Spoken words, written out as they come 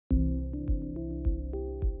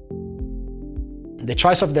The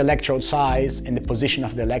choice of the electrode size and the position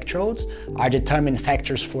of the electrodes are determined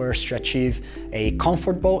factors for us to achieve a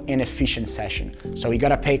comfortable and efficient session. So you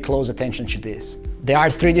gotta pay close attention to this. There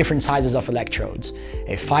are 3 different sizes of electrodes: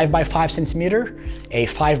 a 5 by 5 centimeter, a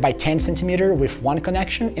 5 by 10 centimeter with 1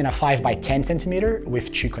 connection, and a 5 by 10 centimeter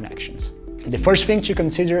with 2 connections. The first thing to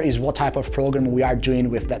consider is what type of program we are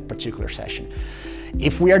doing with that particular session.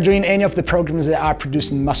 If we are doing any of the programs that are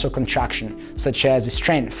producing muscle contraction, such as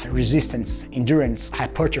strength, resistance, endurance,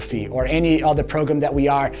 hypertrophy, or any other program that we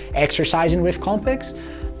are exercising with Compex,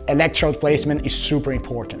 electrode placement is super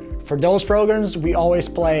important. For those programs, we always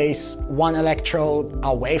place one electrode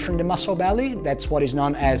away from the muscle belly. That's what is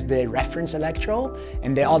known as the reference electrode,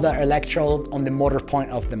 and the other electrode on the motor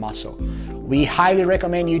point of the muscle. We highly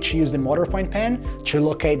recommend you to use the motor point pen to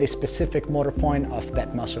locate the specific motor point of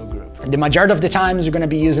that muscle group. The majority of the times you're going to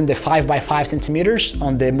be using the 5 by 5 centimeters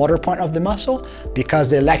on the motor point of the muscle because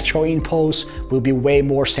the electrode impulse will be way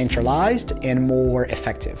more centralized and more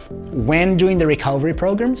effective. When doing the recovery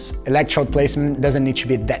programs, electrode placement doesn't need to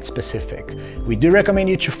be that specific. We do recommend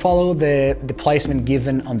you to follow the placement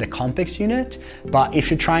given on the Compex unit, but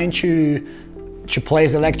if you're trying to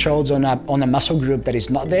place electrodes on a muscle group that is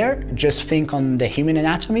not there, just think on the human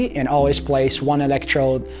anatomy and always place one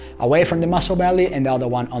electrode away from the muscle belly and the other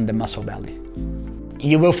one on the muscle belly.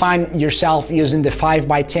 You will find yourself using the 5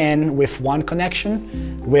 by 10 with 1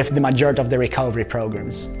 connection with the majority of the recovery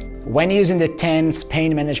programs. When using the TENS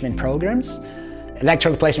pain management programs,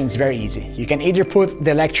 electrode placement is very easy. You can either put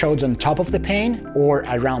the electrodes on top of the pain or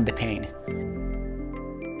around the pain.